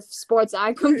lot of sports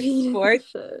I compete in.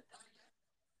 Shit.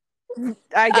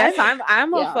 I guess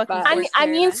I'm a fucking. I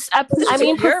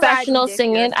mean professional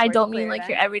singing. I don't mean like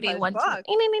your everyday one. I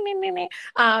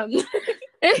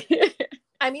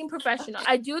mean professional.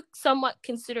 I do somewhat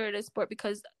consider it a sport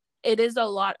because it is a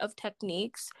lot of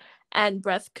techniques and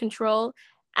breath control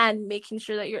and making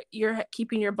sure that you're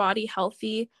keeping your body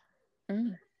healthy.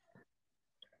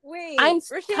 Wait, I'm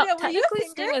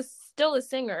technically still a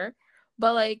singer,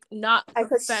 but like not. I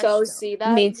could so see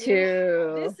that. Me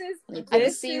too. I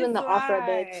could see you in the opera,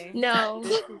 bitch. No,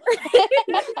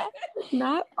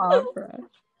 not opera.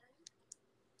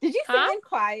 Did you sing in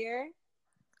choir?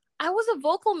 I was a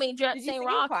vocal major at St.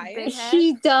 Rock.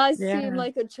 She does seem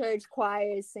like a church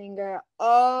choir singer.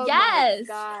 Oh my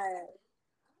god.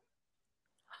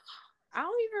 I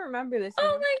don't even remember this.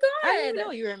 Oh my god! I didn't even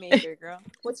know you were a major, girl.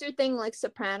 What's your thing, like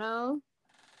soprano?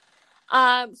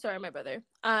 Sorry, my brother.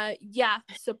 Yeah.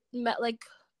 So,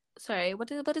 sorry. What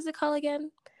is it called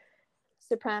again?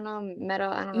 Soprano, mezzo.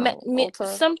 I don't know.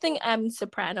 Something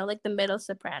soprano, like the middle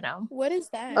soprano. What is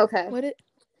that? Okay.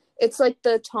 It's like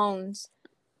the tones,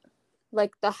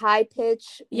 like the high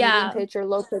pitch, medium pitch, or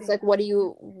low pitch. Like,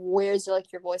 where's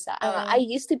like your voice at? I don't know. I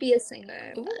used to be a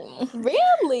singer.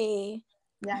 Really?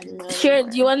 Yeah, sure.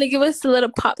 Do you want to give us a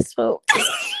little pop smoke?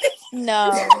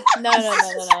 No,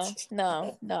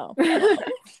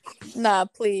 Nah,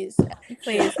 please.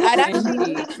 I'd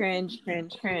actually cringe.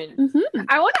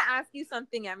 I want to ask you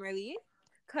something, Emmerly,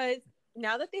 because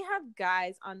now that they have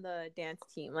guys on the dance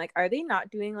team, like, are they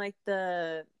not doing like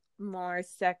the more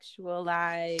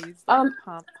sexualized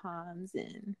pom-poms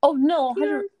and? Oh no,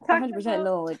 100%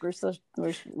 no. Like we're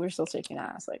still shaking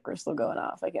ass. Like we're still going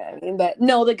off. Like I mean, but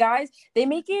no, the guys they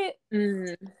make it.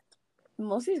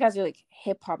 Most of these guys are like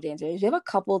hip hop dancers. You have a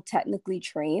couple technically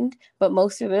trained, but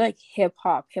most of them are like hip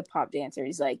hop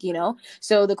dancers. Like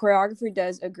so the choreographer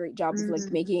does a great job of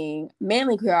like making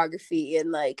manly choreography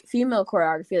and like female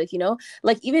choreography. Like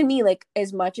like even me, like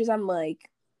as much as I'm like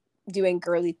doing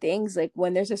girly things, like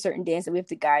when there's a certain dance that we have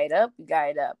to guide up,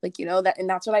 like that, and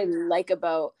that's what I like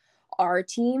about our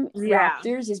team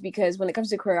Raptors is because when it comes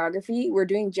to choreography, we're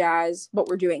doing jazz but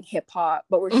we're doing hip hop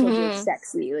but we're still doing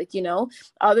sexy. Like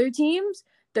other teams,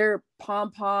 they're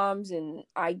pom-poms and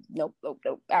nope,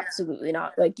 absolutely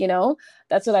not. Like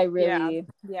that's what I really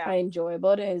I enjoy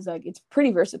about it is like it's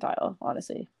pretty versatile,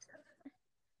 honestly.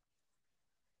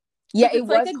 Yeah, it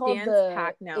was like called the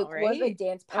pack now, right? It was a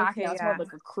dance pack. Now it's called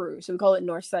like a crew, so we call it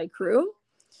Northside Crew.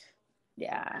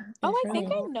 Yeah. Oh, I think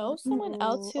I know someone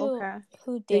else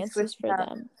who dances for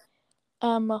them.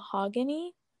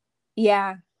 Mahogany.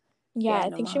 Yeah. I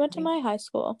think she went to my high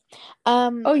school.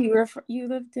 Oh, you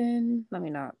lived in. Let me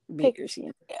not beat your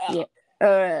scene. Yeah.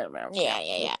 Yeah.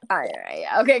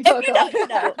 Okay. If you know, you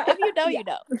know. If you know, you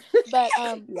know. But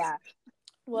yeah.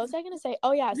 What was I gonna say?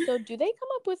 Oh yeah. So do they come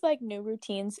up with like new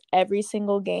routines every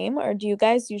single game, or do you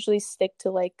guys usually stick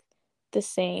to like the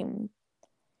same?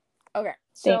 Okay.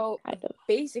 So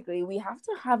basically, we have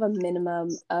to have a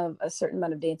minimum of a certain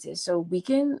amount of dances. So the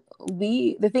thing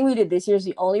we did this year is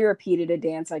we only repeated a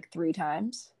dance like 3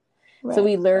 times. Right. So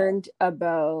we learned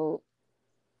about.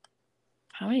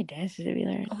 How many dances did we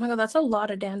learn? Oh my god, that's a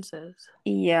lot of dances.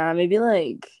 Yeah, maybe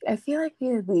like I feel like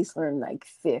we at least learned like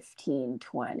 15,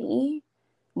 20.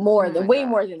 Way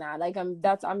more than that. Like I'm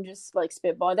just like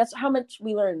spitballing. That's how much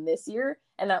we learned this year,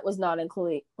 and that was not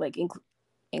including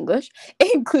English,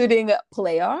 including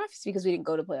playoffs because we didn't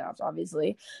go to playoffs,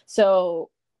 obviously.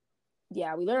 So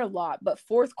yeah, we learn a lot. But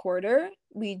fourth quarter,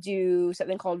 we do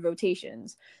something called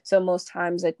rotations. So most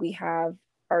times, like we have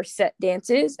our set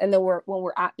dances, and then when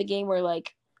we're at the game, we're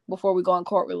like before we go on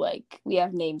court, we're like we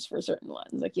have names for certain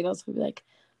ones, like so we'll be like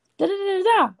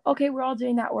Okay, we're all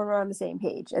doing that when we're on the same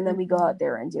page, and then we go out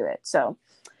there and do it. So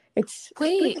it's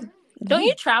don't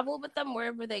you travel with them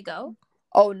wherever they go?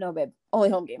 Oh no, babe, only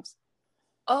home games.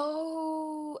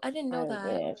 Oh, I didn't know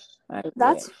that.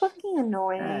 That's fucking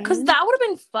annoying. Because that would have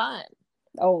been fun.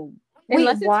 Oh,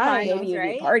 unless it's why? finals, maybe it'd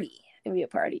right? be a party. It'd be a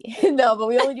party. No, but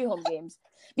we only do home games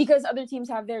because other teams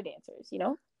have their dancers. You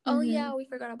know. Oh yeah, we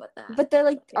forgot about that. But they're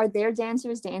like, are their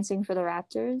dancers dancing for the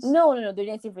Raptors? No, they're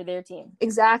dancing for their team.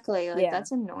 Exactly. Like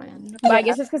that's annoying. But I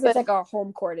guess it's because it's like a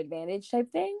home court advantage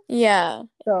type thing. Yeah.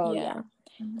 So yeah.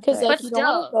 Because like you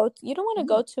don't want to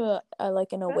go to a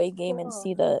like an away game and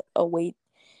see the away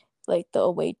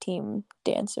team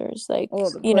dancers. Like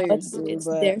it's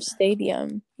their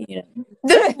stadium. You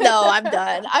know. No, I'm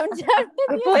done. I'm done.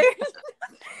 The players.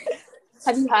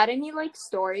 Have you had any like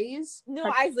stories? No,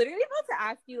 I was literally about to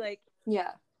ask you, like,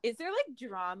 is there like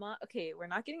drama? Okay, we're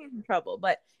not getting in trouble,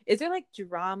 but is there like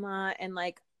drama? And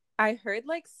like, I heard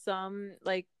like some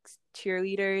like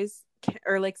cheerleaders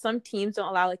or like some teams don't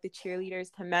allow like the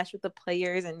cheerleaders to mesh with the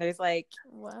players, and there's like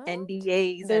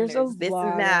NDAs, there's and there's this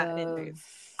and that, and there's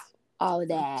all of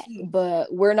that.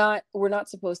 But we're not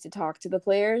supposed to talk to the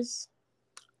players.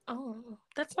 Oh,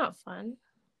 that's not fun.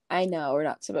 I know we're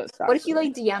not supposed to talk. What if you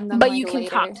like DM them? But like, you can later?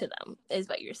 talk to them, is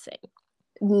what you're saying.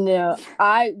 No,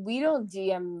 we don't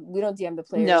DM the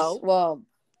players. No. Well,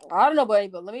 I don't know about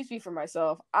anybody, but let me speak for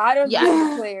myself. I don't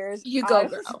DM the players. You go,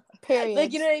 girl. Period.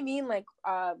 Like, you know what I mean? Like,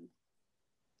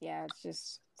 yeah,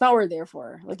 it's not what we're there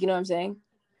for. Like, you know what I'm saying?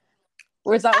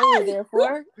 It's not what we're there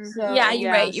for. So yeah,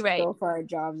 you're right. Go for our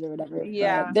jobs or whatever.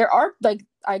 Yeah. But there are like,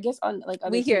 I guess on like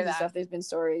other we hear teams and that stuff. There's been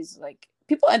stories like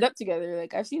people end up together.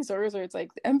 Like I've seen stories where it's like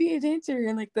the NBA dancer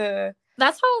and like the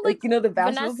that's how like you know the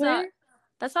basketball player.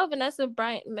 That's how Vanessa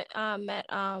Bryant met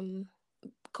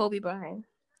Kobe Bryant.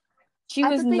 She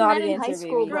was not a dancer, high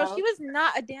school, baby. Girl, she was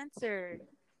not a dancer.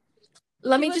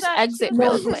 Let me just exit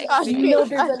real quick. No,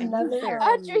 there's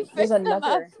another. There's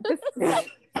another.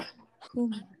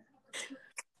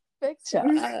 I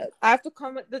have to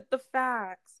come with the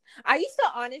facts. I used to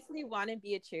honestly want to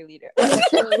be a cheerleader.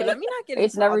 Okay, let me not get.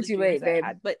 It's never too late, babe.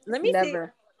 But let me say,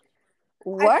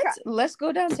 what? Let's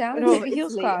go downtown. No, the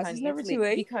heels late, class. honey, It's never too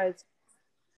late because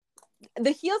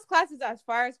the heels class is as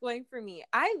far as going for me.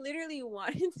 I literally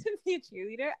wanted to be a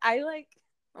cheerleader.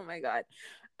 Oh my god,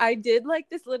 I did like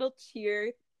this little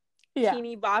cheer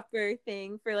teeny bopper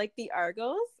thing for like the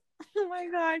Argos. Oh my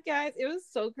god, guys, it was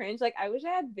so cringe. Like I wish I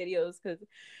had videos because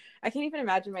I can't even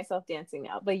imagine myself dancing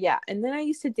now. But yeah, and then I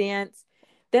used to dance.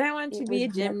 Then I wanted to be a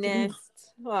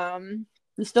gymnast.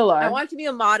 You still are. I wanted to be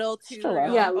a model too.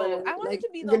 Yeah, I wanted to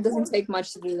be. It doesn't take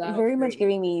much to do that. Very much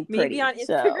giving me pretty. Maybe on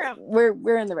Instagram. So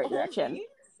we're in the right direction.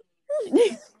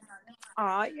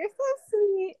 Aw, you're so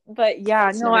sweet. But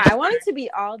yeah, no, I wanted to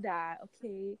be all that.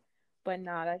 Okay, but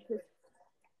no, that's just.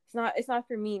 It's not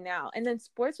for me now. And then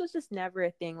sports was just never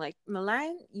a thing. Like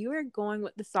Milan, you were going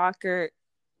with the soccer.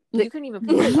 You couldn't even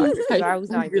play soccer because I was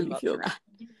not even about to rap.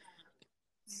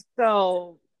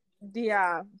 So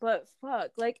yeah, but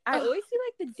fuck. Like I always see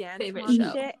like the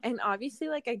dance shit, and obviously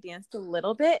like I danced a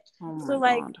little bit. So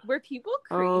like were people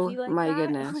crazy like my that?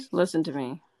 goodness. Listen to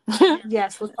me.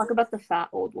 Yes, let's talk about the fat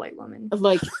old white woman.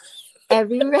 Like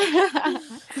everywhere.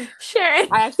 Sure.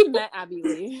 I actually met Abby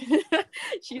Lee.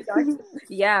 She's actually,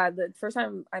 the first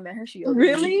time I met her, she yelled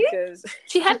at me because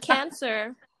she had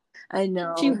cancer. I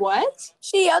know. She what?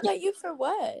 She yelled at you for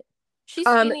what? She's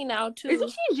skinny now too. Isn't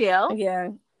she in jail? Yeah.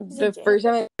 The first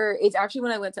time it's actually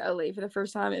when I went to LA for the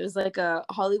first time. It was like a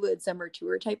Hollywood summer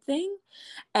tour type thing.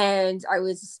 And I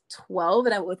was 12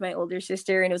 and I went with my older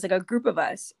sister and it was like a group of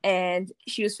us. And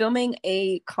she was filming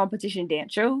a competition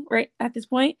dance show right at this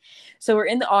point. So we're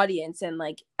in the audience and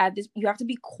like you have to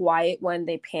be quiet when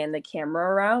they pan the camera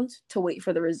around to wait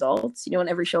for the results. You know, when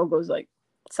every show goes like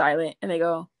silent and they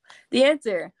go, the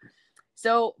answer.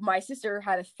 So my sister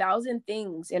had 1,000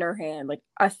 things in her hand, like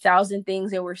 1,000 things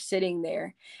that were sitting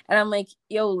there. And I'm like,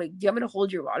 yo, like, do you want me to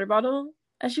hold your water bottle?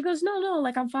 And she goes, no,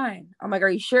 like, I'm fine. I'm like, are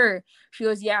you sure? She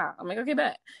goes, yeah. I'm like, okay,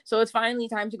 bet. So it's finally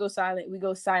time to go silent. We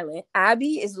go silent.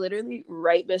 Abby is literally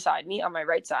right beside me on my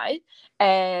right side.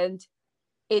 And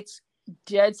it's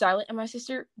dead silent. And my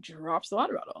sister drops the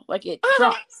water bottle. Like, it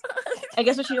drops. And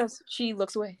guess what she does? She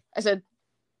looks away. I said,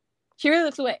 she really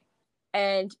looks away.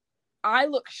 And I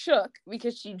look shook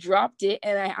because she dropped it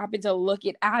and I happened to look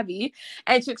at Abby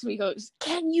and she looks at me and goes,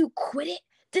 can you quit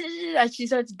it? And she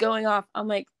starts going off. I'm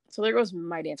like, so there goes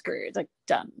my dance career. It's like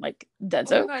done. Like done.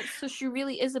 Oh my god, so she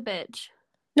really is a bitch.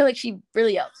 No, like she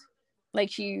really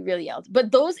yelled.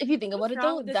 But those, if you think about it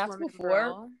though, that's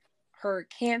before her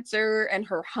cancer and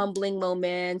her humbling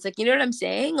moments. Like, you know what I'm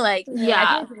saying? Like,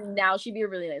 yeah. I think now she'd be a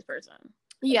really nice person.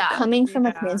 Yeah. Coming from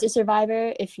a cancer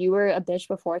survivor, if you were a bitch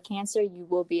before cancer, you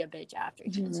will be a bitch after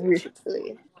cancer.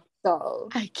 Truthfully. So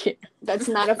I can't. that's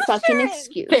not a fucking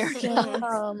excuse.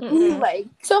 Like,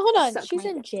 so hold on, suck she's my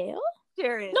in dick. jail?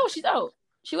 Sharon. No, she's out.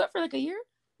 She went for like a year.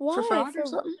 Why? For fraud or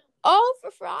something? Oh, for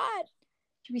fraud.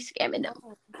 She be scamming them.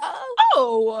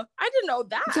 Oh, I didn't know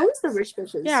that. It's always the rich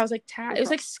bitches. Yeah, it was like it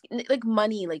was like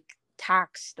money, like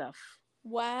tax stuff.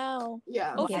 wow.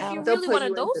 Yeah. Oh, Yeah. so she They'll really put one you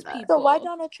of in for those that. people. So why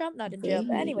Donald Trump not in jail?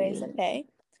 But anyways, okay.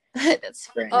 That's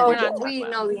for Oh, We're not we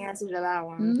talking know about the answer to that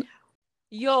one.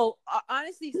 Yo,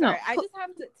 honestly, sorry. No. I just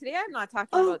have to. Today, I'm not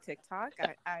talking about TikTok.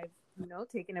 I've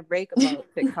taken a break about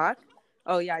TikTok.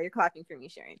 Oh yeah, you're clapping for me,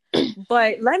 Sharon.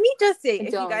 But let me just say,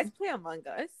 if you guys play Among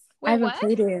Us, I haven't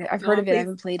played it. I've heard of it. I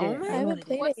haven't played it. I haven't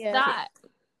played What's it yet. that?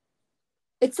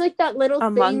 It's like that little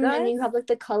Among thing, Us? and you have like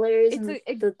the colors It's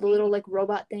and the little like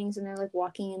robot things, and they're like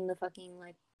walking in the fucking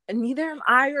like. neither am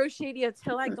I, Roshady,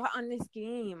 until I got on this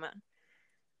game.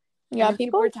 Yeah, and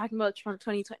people were talking about Trump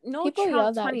 2020. No, people Trump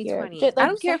yell that here. 2020. Like, I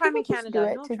don't care if some I'm in people just Canada.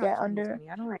 do it No, to Trump get under, 2020.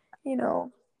 I don't like that. you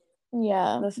know.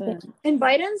 Yeah. Listen. And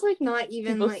Biden's like not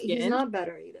even People's like he's skin. not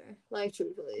better either. Like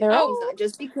truthfully, They're he's all- not.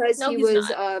 Just because No, he he's was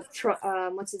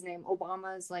not. what's his name,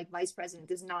 Obama's like vice president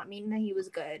does not mean that he was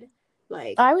good.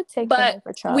 Like, I would take him But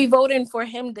over Trump. we voted for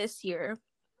him this year.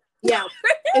 yeah,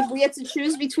 if we had to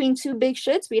choose between two big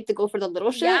shits, we have to go for the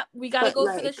little shit. Yeah, we gotta but, go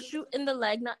for like, the shoot in the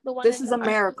leg, not the one. This in is the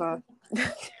America.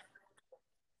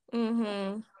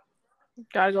 Mm-hmm.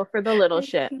 Gotta go for the little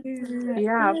shit.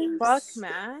 Yeah, fuck,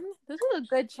 man. This is a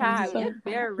good chat. So We have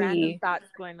bare random thoughts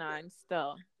going on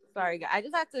still. Sorry, guys. I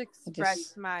just have to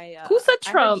express my. Who said I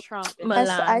heard Trump? Trump and Milan.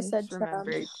 I said just Trump.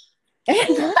 remembered.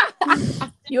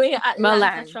 You ain't Atlanta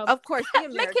Milan. Trump. Of course, the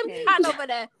Make him American. pan over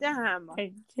there. Damn.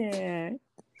 I can't.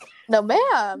 No,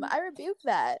 ma'am. I rebuke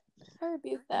that.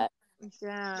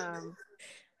 Damn.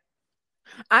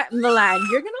 Milan,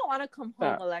 you're gonna want to come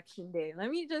home election day. Let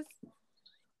me just.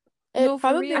 It No, for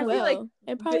probably real. I feel like will.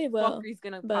 It probably will. Fuckery's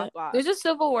gonna but- pop off. There's a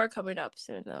civil war coming up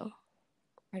soon, though.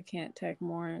 I can't take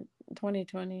more.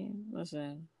 2020.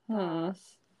 Listen. It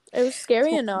was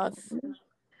scary enough.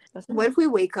 What if we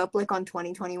wake up like on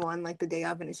 2021, like the day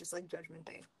of, and it's just like Judgment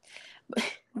Day?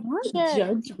 What Shit.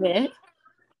 judgment?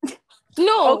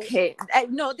 No. Okay.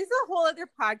 No, this is a whole other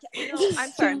podcast.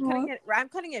 I'm sorry. I'm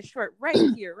cutting it short right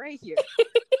here.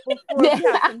 Before we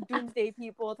have some doomsday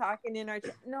people talking in our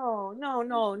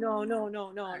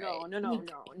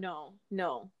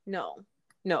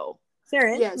no.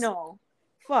 Sharon, Yes. no.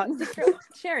 Fuck.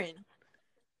 Sharon.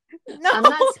 No. I'm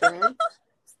not scared.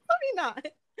 Probably not.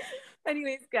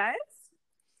 Anyways, guys,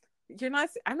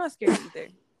 I'm not scared either.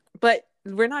 But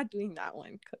we're not doing that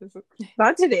one because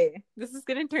not today. This is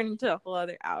gonna turn into a whole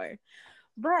other hour.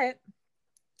 But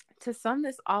to sum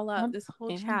this all up, this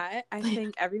whole chat, I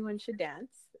think everyone should dance.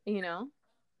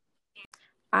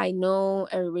 I know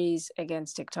everybody's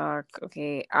against TikTok.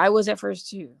 Okay, I was at first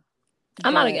too.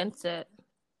 I'm not against it.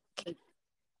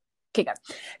 Okay, guys,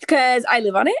 because I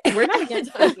live on it. We're not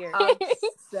against it here.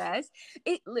 Obsessed.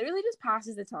 It literally just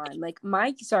passes the time. Like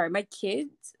my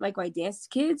kids, like my dance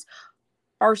kids,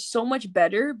 are so much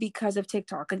better because of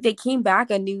TikTok. Like they came back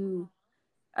a new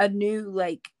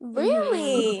like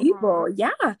Really? people. Yeah,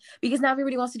 because now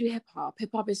everybody wants to do hip hop. Hip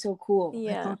hop is so cool.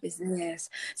 Yeah. Hip hop is this.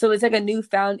 So it's like a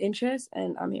newfound interest,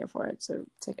 and I'm here for it. So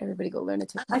it's like everybody go learn a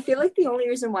TikTok. I feel like the only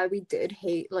reason why we did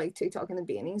hate like TikTok in the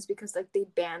beginning is because like they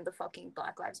banned the fucking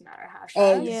Black Lives Matter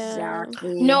hashtag.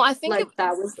 Exactly. No, I think Like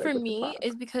that was for me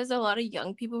is because a lot of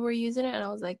young people were using it, and I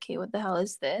was like, "Okay, what the hell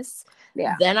is this?"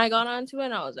 Yeah. Then I got onto it,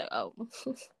 and I was like, "Oh,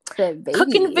 Baby.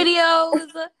 cooking videos,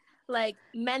 like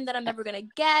men that I'm never gonna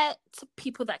get,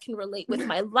 people that can relate with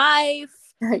my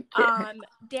life,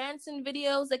 dancing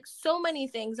videos, like so many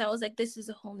things." I was like, "This is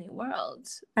a whole new world."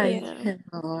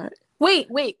 cannot. Wait.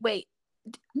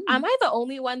 Am I the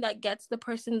only one that gets the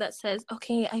person that says,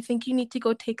 "Okay, I think you need to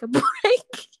go take a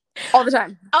break"? All the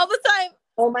time. All the time.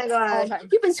 Oh my god,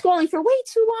 you've been scrolling for way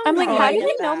too long. I'm like, now. how do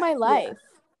you know my life?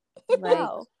 Like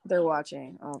Wow. they're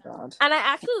watching. Oh god. And I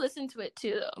actually listen to it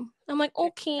too, though. I'm like,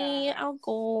 okay, I'll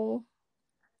go.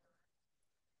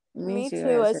 Me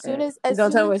too. As soon as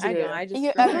don't tell me what I to know. do. I just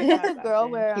you ever get the girl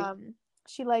where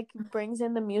she like brings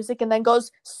in the music and then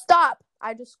goes stop,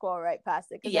 I just scroll right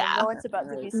past it because I know it's about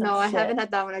to be some No, I shit. haven't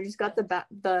had that one. I just got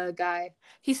the guy.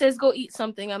 He says go eat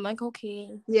something. I'm like, okay.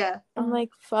 Yeah. I'm like,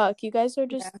 fuck, you guys are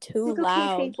just too like,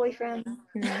 loud. okay, fake boyfriend.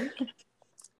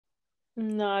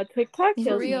 No, TikTok For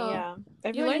kills me. real. Yeah, You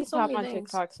everyone learn needs to so hop many on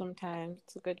things. TikTok sometimes.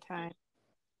 It's a good time.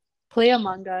 Play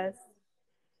Among Us.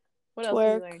 What else do you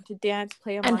Twerk. learn? To dance,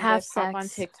 play Among have Us, hop on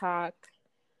sex. TikTok.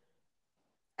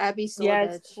 Abby's still a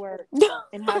Yes, bitch. twerk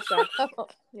and have sex.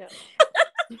 Yeah.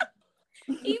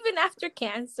 Even after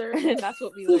cancer. That's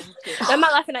what we learned too. I'm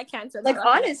not laughing at cancer. I'm Like, not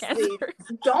laughing at honestly, cancer.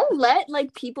 don't let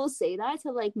like people say that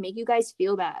to like make you guys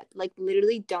feel bad. Like,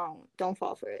 literally, don't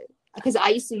fall for it. Because I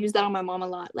used to use that on my mom a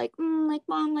lot. Like, like,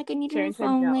 mom, like, I need a new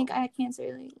phone. No. Like, I had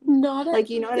cancer. Like, Not like,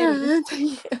 you know what I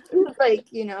mean?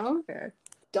 Like, you know,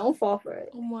 don't fall for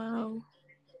it. Wow.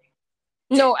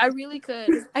 No, I really could.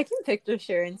 I can picture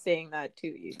Sharon saying that too.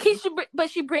 You know? But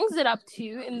she brings it up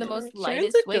too in the most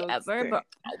lightest way ever. But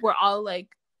we're all like,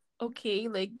 okay,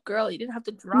 like, girl, you didn't have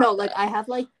to drop. No, like, I have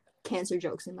like cancer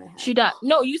jokes in my head. She does.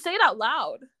 No, you say it out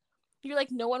loud. You're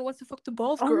like, no one wants to fuck the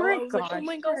balls, girl. Oh my god! Like, oh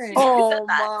my god!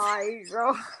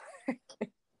 Oh my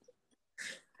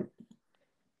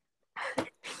god!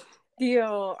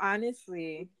 Yo,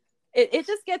 honestly, it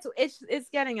just gets it's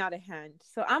getting out of hand.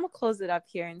 So I'm gonna close it up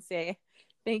here and say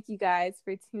thank you guys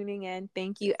for tuning in.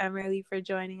 Thank you, Emmerly, for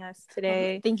joining us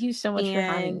today. Thank you so much for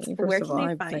having me. First of all,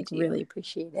 I really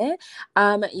appreciate it.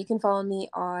 You can follow me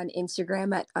on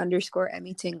Instagram at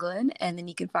 _Emmy Tinglin, and then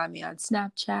you can find me on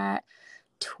Snapchat,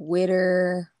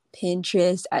 Twitter,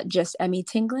 Pinterest at just Emmy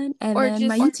Tinglin, and then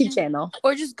my YouTube channel.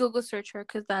 Or just Google search her,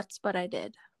 because that's what I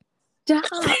did. Stop.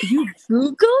 You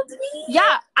Googled me?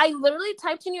 Yeah, I literally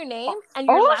typed in your name and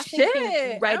your last name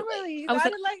came right Emmerly, away. I was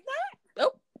like that?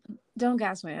 Oh, don't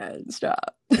gas my head.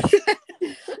 Stop.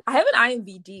 I have an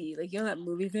IMBD, like, you know that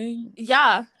movie thing?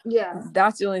 Yeah.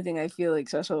 That's the only thing I feel like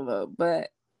special about. But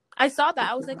I saw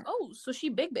that. I was like, oh, so she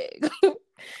big.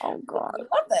 Oh god, I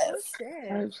love this.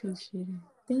 I appreciate it.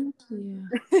 Thank you.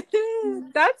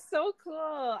 That's so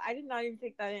cool. I did not even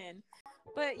take that in.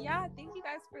 But yeah, thank you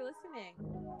guys for listening.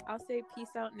 I'll say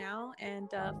peace out now, and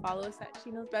follow us at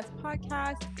She Knows Best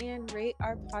Podcast and rate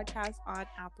our podcast on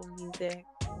Apple Music.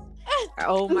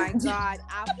 Oh my god,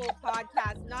 Apple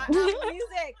Podcast, not Apple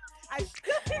Music. I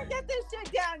still can't get this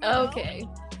shit down. Okay.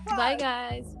 Bye,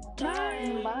 guys.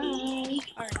 Bye.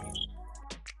 All right.